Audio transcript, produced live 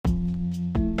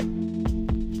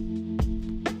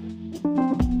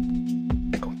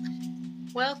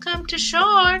Welcome to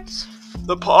Shorts,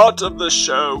 the part of the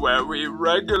show where we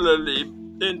regularly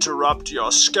interrupt your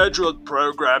scheduled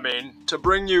programming to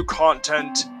bring you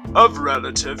content of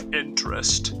relative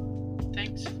interest.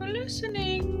 Thanks for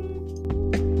listening.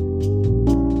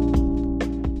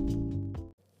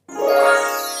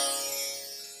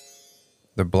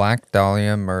 The Black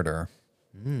Dahlia Murder.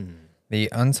 The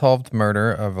unsolved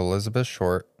murder of Elizabeth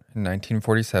Short in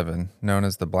 1947, known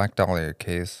as the Black Dahlia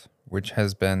case, which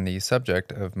has been the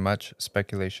subject of much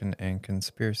speculation and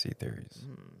conspiracy theories.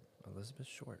 Elizabeth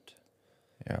Short.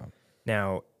 Yeah.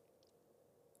 Now,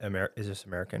 is this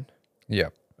American?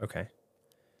 Yep. Okay.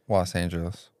 Los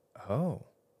Angeles. Oh,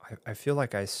 I feel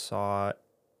like I saw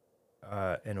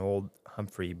an old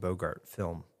Humphrey Bogart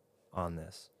film on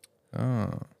this.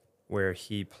 Oh. Where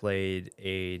he played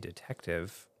a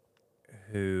detective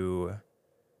who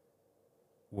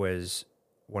was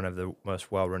one of the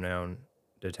most well-renowned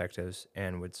detectives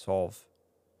and would solve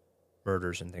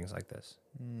murders and things like this.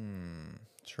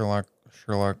 Sherlock.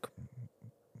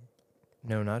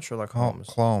 No, not Sherlock Holmes.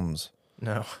 Holmes.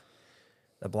 No,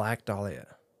 the Black Dahlia.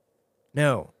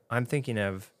 No, I'm thinking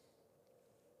of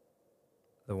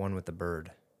the one with the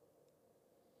bird.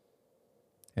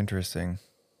 Interesting.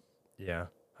 Yeah.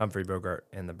 Humphrey Bogart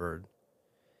and the Bird.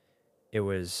 It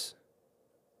was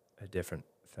a different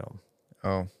film.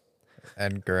 Oh,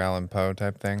 Edgar Allan Poe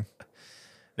type thing?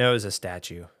 No, it was a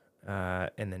statue,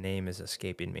 and the name is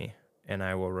escaping me, and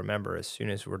I will remember as soon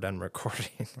as we're done recording.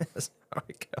 That's how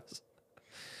it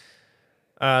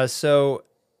goes. So,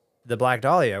 the Black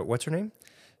Dahlia, what's her name?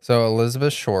 So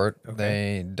Elizabeth Short, Okay.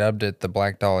 They dubbed it the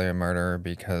Black Dahlia murder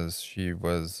because she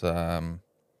was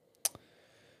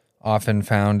often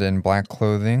found in black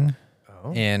clothing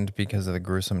and because of the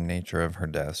gruesome nature of her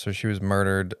death. So she was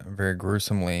murdered very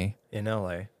gruesomely. In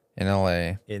L.A. In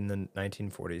L.A. In the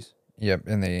 1940s. Yep,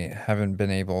 and they haven't been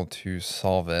able to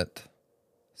solve it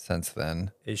since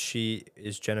then. Is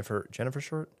Jennifer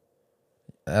Short?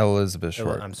 Elizabeth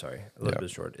Short. I'm sorry, Elizabeth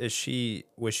Short. Was she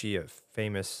a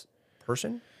famous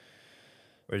person?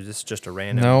 Or is this just a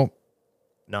random Nope.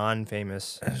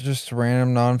 non-famous? It's just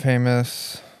random,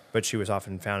 non-famous. But she was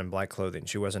often found in black clothing.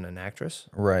 She wasn't an actress?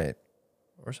 Right.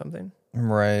 Or something?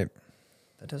 Right.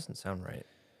 That doesn't sound right.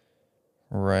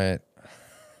 Right.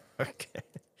 Okay.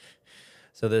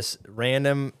 So this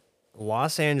random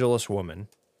Los Angeles woman,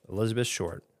 Elizabeth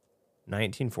Short,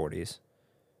 1940s,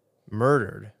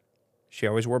 murdered. She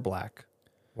always wore black.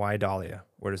 Why Dahlia?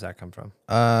 Where does that come from?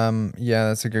 Yeah,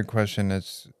 that's a good question.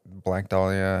 It's Black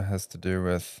Dahlia has to do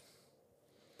with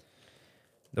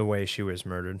The way she was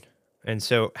murdered. And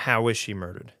so how was she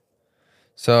murdered?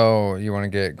 So you want to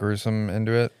get gruesome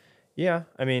into it? Yeah,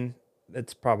 I mean,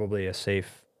 it's probably a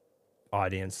safe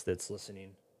audience that's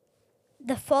listening.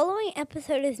 The following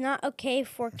episode is not okay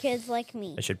for kids like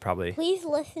me. I should probably... Please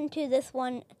listen to this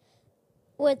one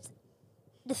with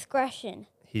discretion.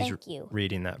 Thank you.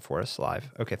 Reading that for us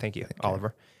live. Okay, thank you,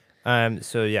 Oliver.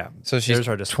 So yeah. So she's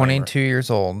 22 years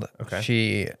old. Okay.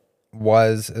 She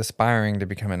was aspiring to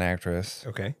become an actress.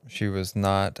 Okay. She was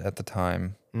not at the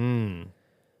time.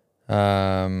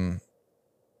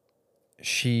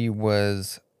 She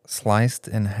was sliced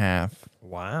in half.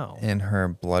 Wow. And her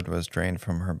blood was drained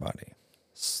from her body.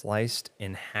 Sliced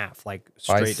in half, like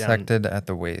straight down. Bisected at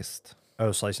the waist.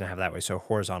 Oh, sliced in half that way, so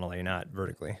horizontally, not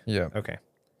vertically. Yeah. Okay.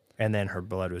 And then her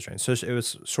blood was drained. So it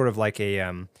was sort of like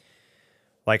a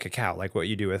cow, like what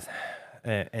you do with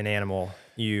an animal.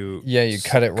 You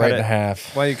cut it right in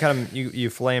half. Well, you cut them, you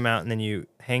fillet them out, and then you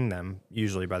hang them,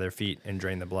 usually by their feet, and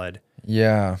drain the blood.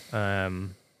 Yeah.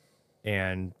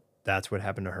 And that's what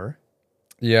happened to her?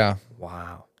 Yeah.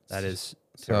 Wow. That is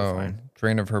terrifying. So,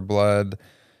 drain of her blood.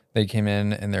 They came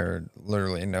in, and there are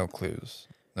literally no clues.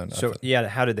 No nothing. So, yeah,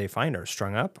 how did they find her?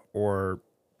 Strung up or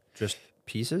just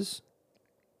pieces?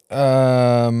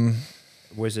 Was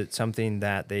it something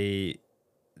that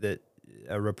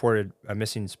reported a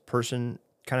missing person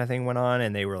kind of thing went on,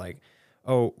 and they were like,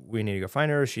 oh, we need to go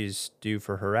find her. She's due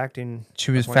for her acting.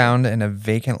 She was found in a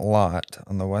vacant lot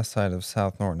on the west side of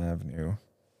South Norton Avenue.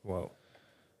 Whoa.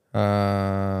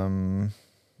 Um,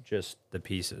 Just the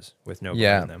pieces with no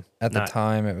blood in them. At the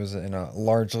time, it was in a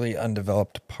largely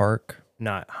undeveloped park.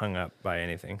 Not hung up by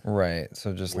anything. Right.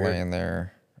 So just Weird. laying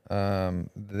there.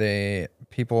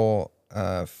 People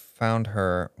found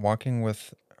her walking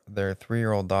with their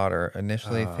 3-year-old daughter,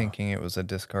 initially thinking it was a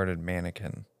discarded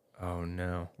mannequin. Oh,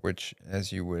 no. Which,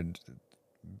 as you would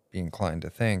be inclined to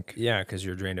think. Yeah, because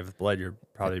you're drained of blood. You're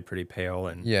probably pretty pale.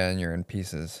 And you're in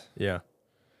pieces. Yeah.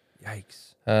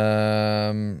 Yikes.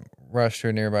 Rushed to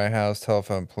a nearby house,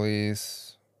 telephoned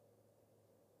police.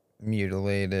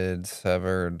 Mutilated,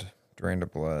 severed, Drained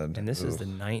of blood. And this is Ugh. the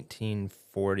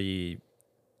 1940.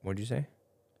 What did you say?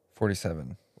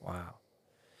 47. Wow.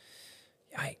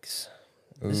 Yikes.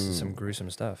 This is some Ooh. gruesome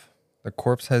stuff. The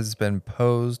corpse has been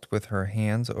posed with her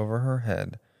hands over her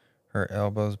head, her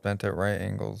elbows bent at right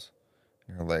angles,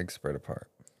 and her legs spread apart.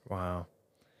 Wow.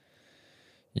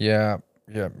 Yeah.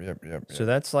 Yep. So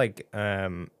that's like,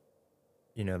 the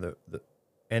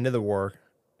end of the war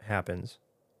happens,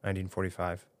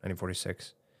 1945,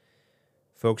 1946.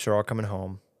 Folks are all coming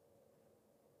home.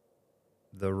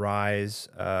 The rise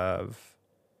of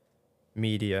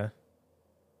media,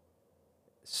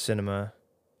 cinema,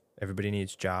 everybody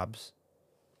needs jobs.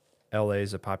 LA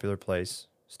is a popular place,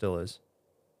 still is.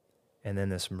 And then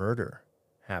this murder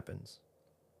happens.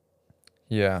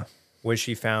 Yeah. Was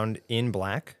she found in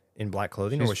black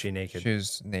clothing, or was she naked? She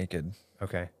was naked.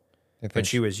 Okay. I think But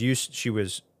she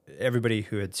was, everybody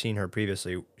who had seen her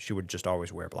previously, she would just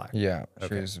always wear black. Yeah.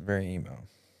 Okay. She was very emo.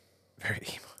 Very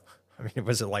emo. I mean,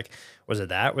 was it like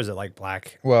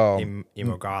black Well,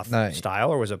 emo goth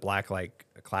style, or was it black like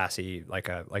classy, like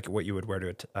what you would wear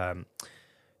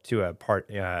to a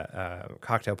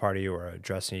cocktail party or a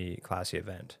dressy, classy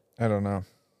event? I don't know.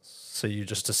 So you're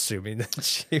just assuming that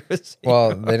she was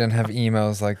Well, emo. they didn't have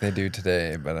emos like they do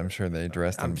today, but I'm sure they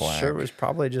dressed in I'm black. sure it was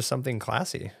probably just something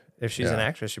classy. If she's an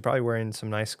actress, she's probably wearing some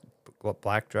nice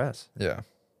black dress. Yeah.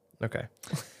 Okay.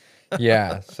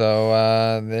 Yeah.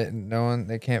 So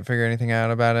they can't figure anything out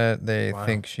about it. They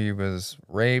think she was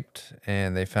raped,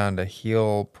 and they found a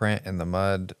heel print in the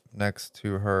mud next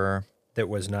to her. That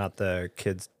was not the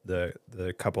kids, the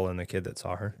couple and the kid that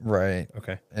saw her. Right.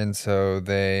 Okay. And so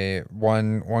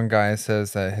one guy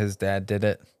says that his dad did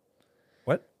it.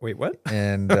 What? Wait, what?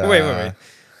 And wait.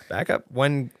 Back up.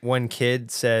 One kid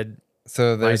said.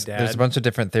 So there's a bunch of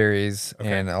different theories, Okay.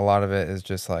 and a lot of it is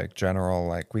just like general,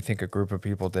 like we think a group of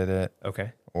people did it.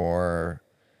 Okay. Or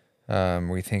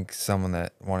we think someone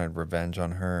that wanted revenge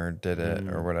on her did it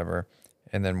or whatever.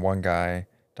 And then one guy,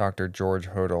 Dr. George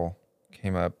Hodel,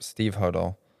 Steve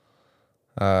Hodel,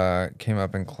 came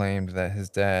up and claimed that his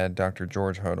dad, Dr.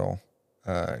 George Hodel,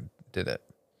 did it.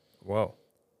 Whoa.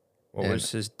 What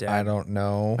was his dad? I don't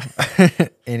know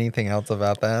anything else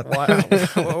about that.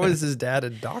 What was his dad a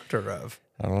doctor of?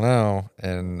 I don't know.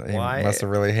 And he must have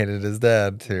really hated his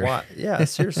dad, too. Why? Yeah,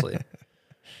 seriously.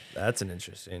 That's an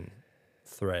interesting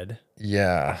thread.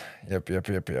 Yeah. Yep.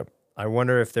 I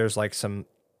wonder if there's like some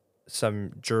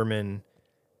German,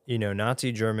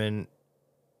 Nazi German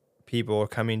people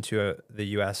coming to the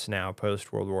U.S. now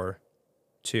post World War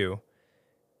II,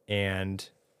 and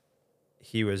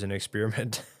he was an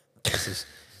experiment. This is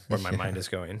where my mind is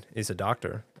going. He's a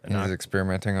doctor. And he's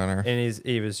experimenting on her. And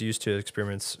he was used to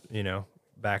experiments,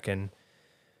 back in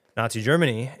Nazi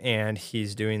Germany, and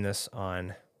he's doing this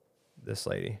on this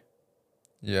lady.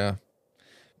 Yeah.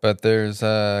 But there's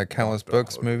countless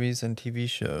books, movies, and TV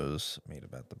shows made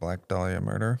about the Black Dahlia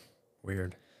murder.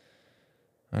 Weird.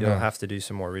 I You'll know. have to do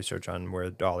some more research on where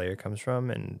Dahlia comes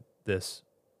from and this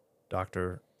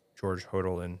Dr. George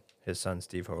Hodel and his son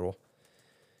Steve Hodel.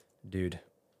 Dude.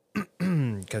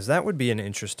 Because that would be an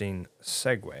interesting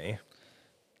segue.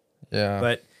 Yeah.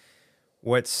 But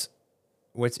what's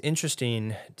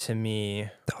interesting to me...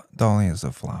 Dahlia is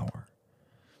a flower.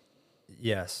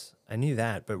 Yes, I knew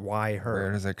that, but why her?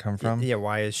 Where does it come from? Yeah,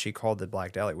 why is she called the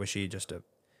Black Dahlia? Was she just a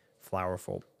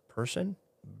flowerful person?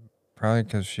 Probably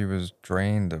because she was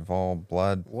drained of all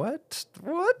blood. What?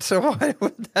 Why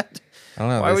would that... I don't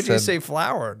know. Why would you say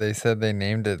flower? They said they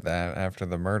named it that after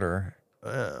the murder.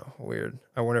 Oh, weird.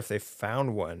 I wonder if they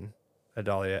found a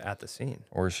dahlia at the scene.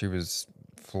 Or she was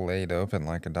filleted open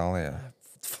like a dahlia.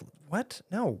 What?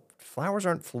 No, flowers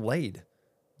aren't filleted.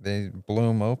 They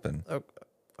bloom open.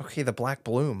 Okay, the black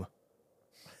bloom.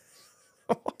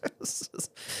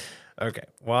 Okay,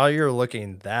 while you're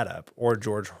looking that up, or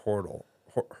George Hodel.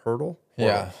 Hodel?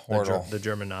 Yeah, Hodel. The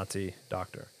German Nazi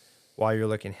doctor. While you're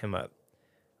looking him up,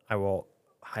 I will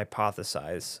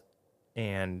hypothesize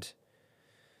and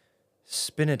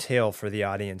spin a tale for the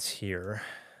audience here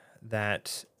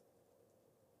that,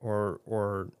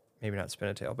 or maybe not spin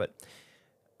a tale, but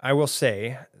I will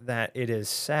say that it is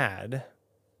sad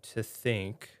to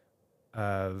think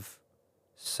of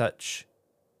such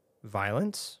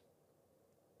violence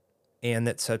and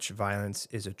that such violence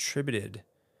is attributed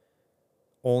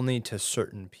only to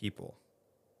certain people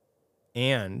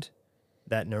and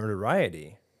that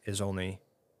notoriety is only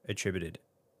attributed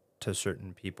to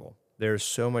certain people. There's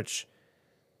so much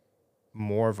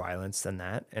more violence than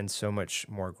that and so much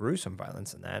more gruesome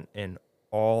violence than that in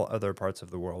all other parts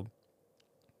of the world,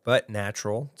 but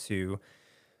natural to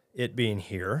it being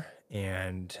here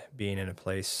and being in a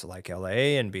place like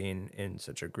LA and being in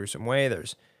such a gruesome way.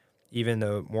 There's even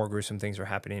though more gruesome things are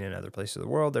happening in other places of the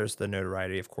world, there's the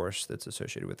notoriety, of course, that's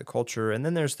associated with the culture. And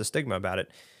then there's the stigma about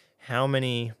it. How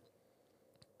many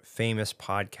famous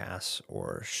podcasts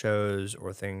or shows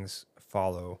or things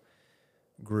follow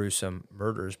gruesome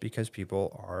murders because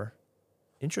people are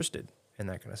interested in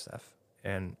that kind of stuff?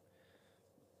 And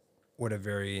what a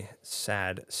very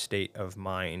sad state of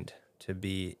mind to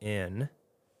be in,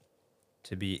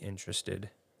 to be interested,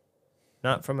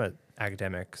 not from an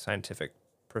academic, scientific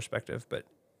perspective, but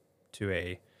to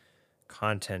a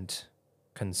content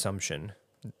consumption,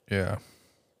 Yeah.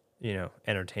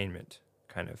 Entertainment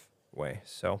kind of way.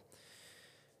 So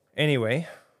anyway,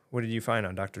 what did you find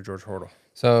on Dr. George Hortle?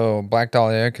 So Black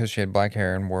Dahlia, because she had black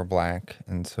hair and wore black,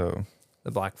 and so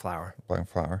The Black Flower. black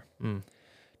flower. Mm.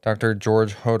 Dr.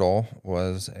 George Hodel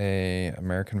was a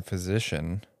American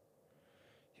physician.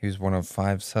 He was one of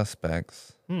 5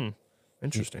 suspects.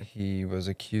 Interesting. He was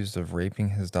accused of raping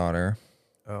his daughter,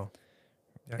 Oh.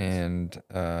 Yikes.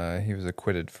 and he was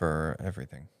acquitted for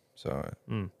everything. So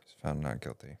he's found not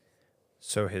guilty.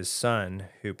 So his son,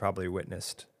 who probably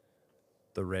witnessed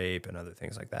the rape and other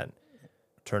things like that,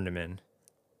 turned him in.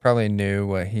 Probably knew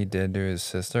what he did to his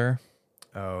sister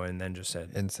Oh, and then just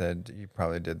said, you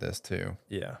probably did this too.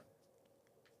 yeah.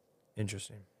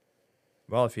 Interesting.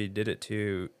 Well, if he did it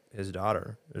to his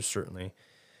daughter, there's certainly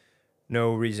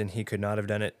no reason he could not have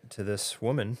done it to this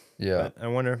woman. Yeah. But I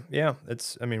wonder,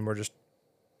 we're just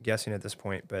guessing at this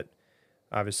point, but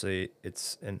obviously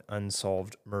it's an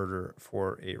unsolved murder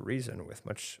for a reason with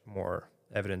much more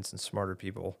evidence and smarter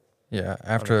people. Yeah.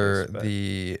 After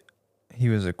case, he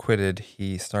was acquitted,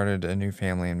 he started a new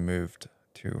family and moved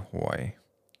to Hawaii.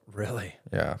 Really?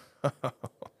 Yeah.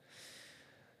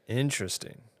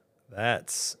 Interesting.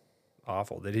 That's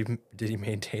awful. Did he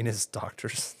maintain his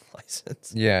doctor's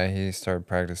license? Yeah, he started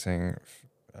practicing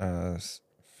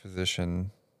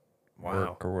physician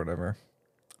work or whatever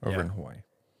over in Hawaii.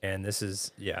 And this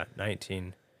is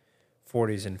 1940s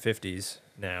and 50s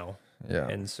now. Yeah.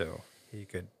 And so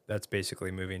that's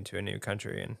basically moving to a new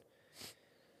country, and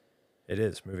it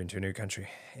is moving to a new country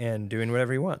and doing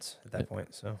whatever he wants at that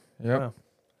point. So Yep. wow.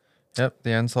 Yep,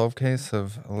 the unsolved case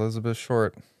of Elizabeth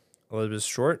Short. Elizabeth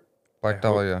Short, Black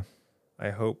Dahlia.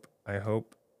 I hope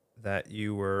that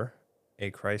you were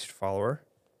a Christ follower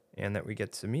and that we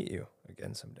get to meet you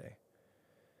again someday.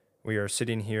 We are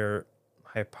sitting here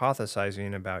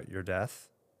hypothesizing about your death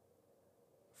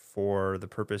for the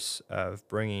purpose of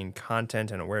bringing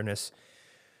content and awareness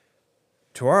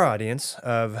to our audience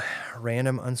of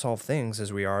random unsolved things,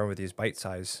 as we are with these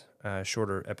bite-sized,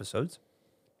 shorter episodes.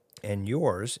 And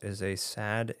yours is a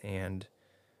sad and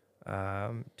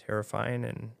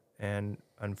terrifying and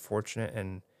unfortunate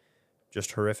and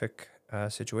just horrific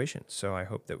situation. So I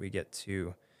hope that we get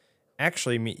to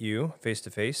actually meet you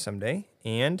face-to-face someday.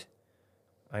 And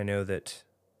I know that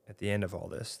at the end of all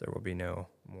this, there will be no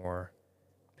more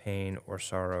pain or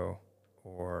sorrow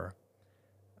or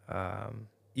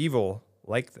evil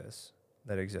like this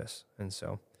that exists. And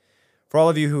so for all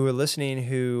of you who are listening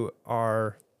who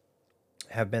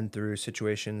have been through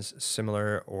situations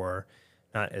similar or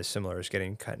not as similar as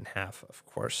getting cut in half, of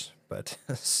course, but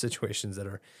situations that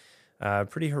are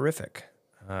pretty horrific,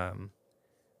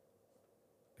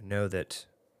 know that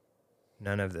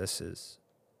none of this is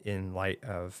in light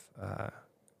of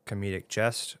comedic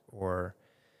jest or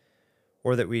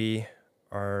that we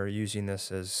are using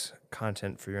this as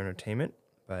content for your entertainment,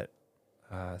 but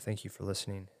thank you for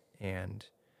listening. And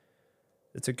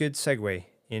it's a good segue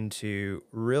into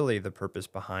really the purpose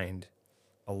behind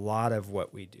a lot of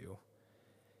what we do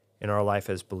in our life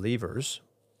as believers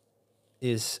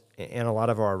and a lot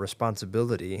of our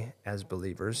responsibility as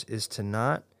believers is to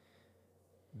not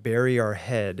bury our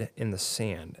head in the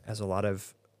sand, as a lot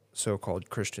of so-called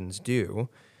Christians do,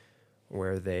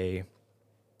 where they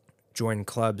join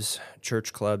clubs,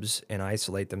 church clubs, and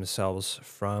isolate themselves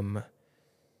from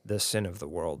the sin of the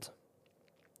world.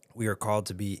 We are called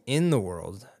to be in the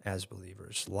world as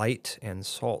believers, light and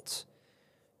salt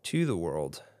to the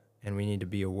world, and we need to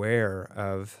be aware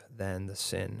of then the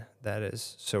sin that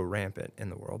is so rampant in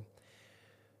the world.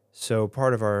 So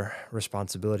part of our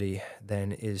responsibility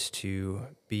then is to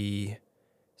be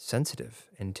sensitive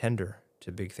and tender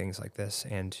to big things like this,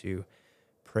 and to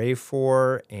pray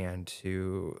for and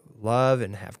to love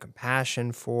and have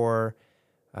compassion for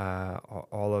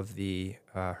all of the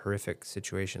horrific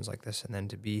situations like this, and then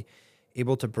to be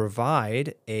able to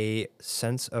provide a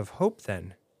sense of hope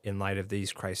then in light of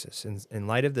these crises, in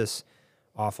light of this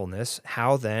awfulness.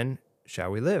 How then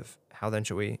shall we live? How then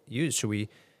should we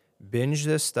binge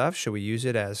this stuff? Should we use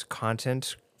it as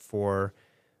content for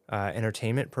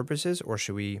entertainment purposes, or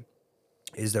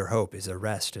is there hope? Is there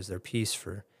rest? Is there peace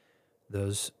for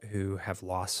those who have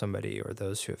lost somebody or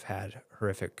those who have had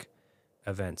horrific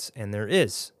events. And there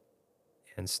is.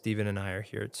 And Stephen and I are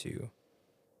here to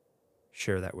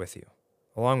share that with you,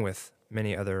 along with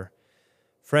many other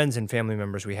friends and family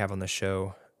members we have on the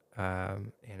show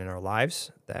and in our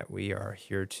lives, that we are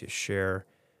here to share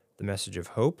the message of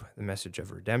hope, the message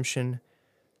of redemption,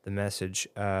 the message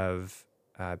of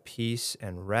peace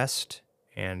and rest,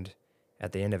 and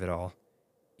at the end of it all,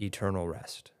 eternal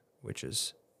rest, which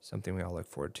is something we all look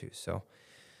forward to. So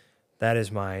that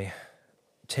is my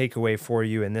takeaway for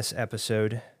you in this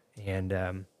episode.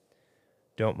 And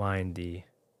don't mind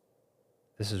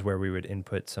this is where we would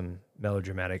input some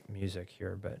melodramatic music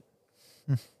here, but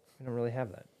we don't really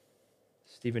have that.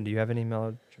 Stephen, do you have any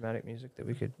melodramatic music that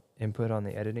we could input on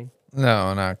the editing?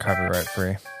 No, not copyright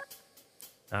free.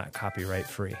 Not copyright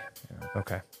free. Yeah.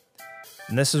 Okay.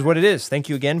 And this is what it is. Thank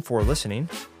you again for listening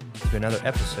to another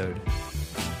episode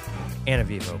of Ana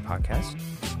Vivo Podcast.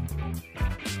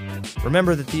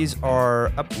 Remember that these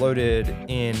are uploaded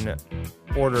in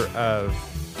order of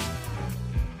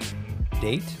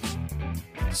date.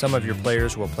 Some of your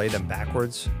players will play them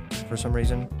backwards for some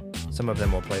reason. Some of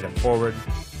them will play them forward.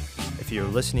 If you're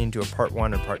listening to a part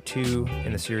 1 or part 2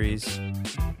 in the series,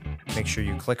 make sure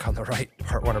you click on the right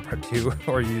part 1 or part 2,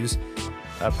 or use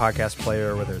a podcast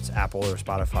player, whether it's Apple or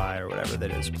Spotify or whatever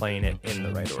that is, playing it in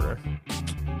the right order.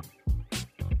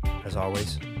 As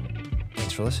always,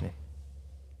 thanks for listening.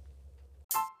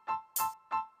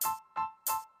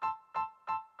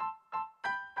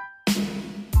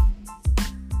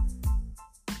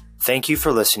 Thank you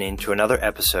for listening to another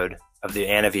episode of the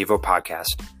Ana Vivo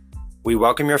Podcast. We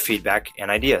welcome your feedback and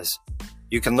ideas.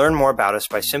 You can learn more about us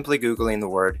by simply Googling the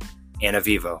word Ana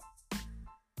Vivo.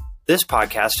 This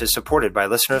podcast is supported by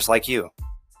listeners like you.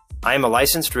 I am a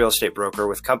licensed real estate broker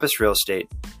with Compass Real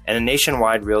Estate and a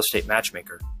nationwide real estate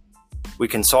matchmaker. We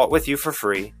consult with you for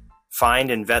free, find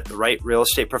and vet the right real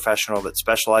estate professional that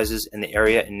specializes in the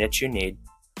area and niche you need,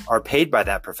 are paid by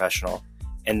that professional,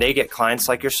 and they get clients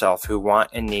like yourself who want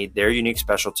and need their unique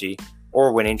specialty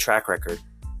or winning track record.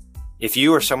 If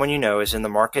you or someone you know is in the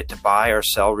market to buy or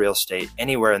sell real estate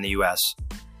anywhere in the U.S.,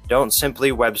 don't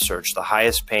simply web search the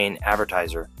highest paying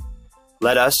advertiser.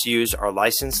 Let us use our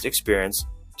licensed experience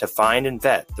to find and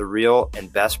vet the real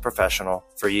and best professional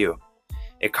for you.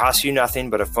 It costs you nothing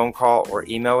but a phone call or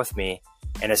email with me,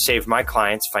 and has saved my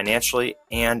clients financially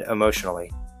and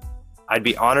emotionally. I'd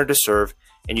be honored to serve,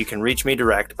 and you can reach me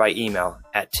direct by email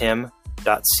at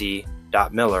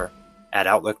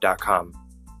tim.c.miller@outlook.com.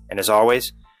 And as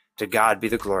always, to God be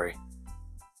the glory.